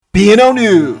B&O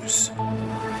News.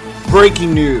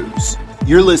 Breaking news.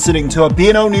 You're listening to a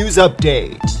B&O News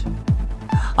update.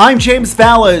 I'm James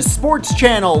Valles. Sports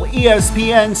channel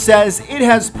ESPN says it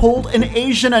has pulled an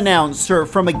Asian announcer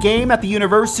from a game at the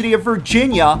University of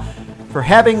Virginia for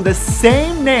having the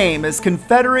same name as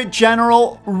Confederate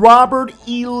General Robert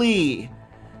E. Lee.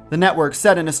 The network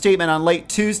said in a statement on late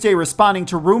Tuesday responding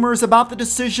to rumors about the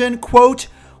decision, quote,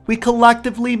 "We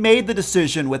collectively made the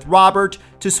decision with Robert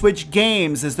to switch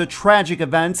games as the tragic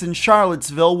events in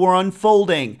Charlottesville were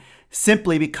unfolding,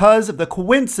 simply because of the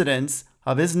coincidence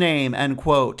of his name," end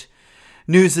quote.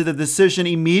 News of the decision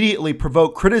immediately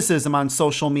provoked criticism on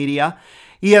social media.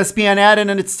 ESPN added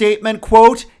in its statement,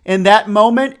 quote, "In that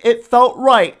moment, it felt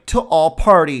right to all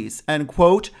parties," end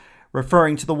quote,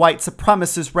 referring to the white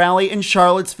supremacist rally in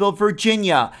Charlottesville,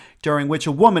 Virginia, during which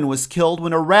a woman was killed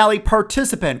when a rally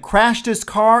participant crashed his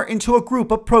car into a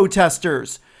group of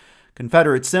protesters.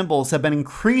 Confederate symbols have been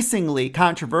increasingly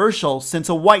controversial since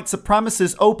a white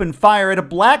supremacist opened fire at a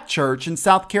black church in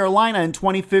South Carolina in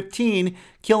 2015,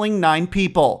 killing 9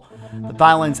 people. The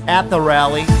violence at the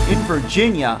rally in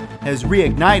Virginia has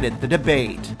reignited the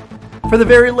debate. For the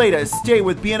very latest, stay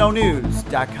with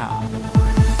BNOnews.com.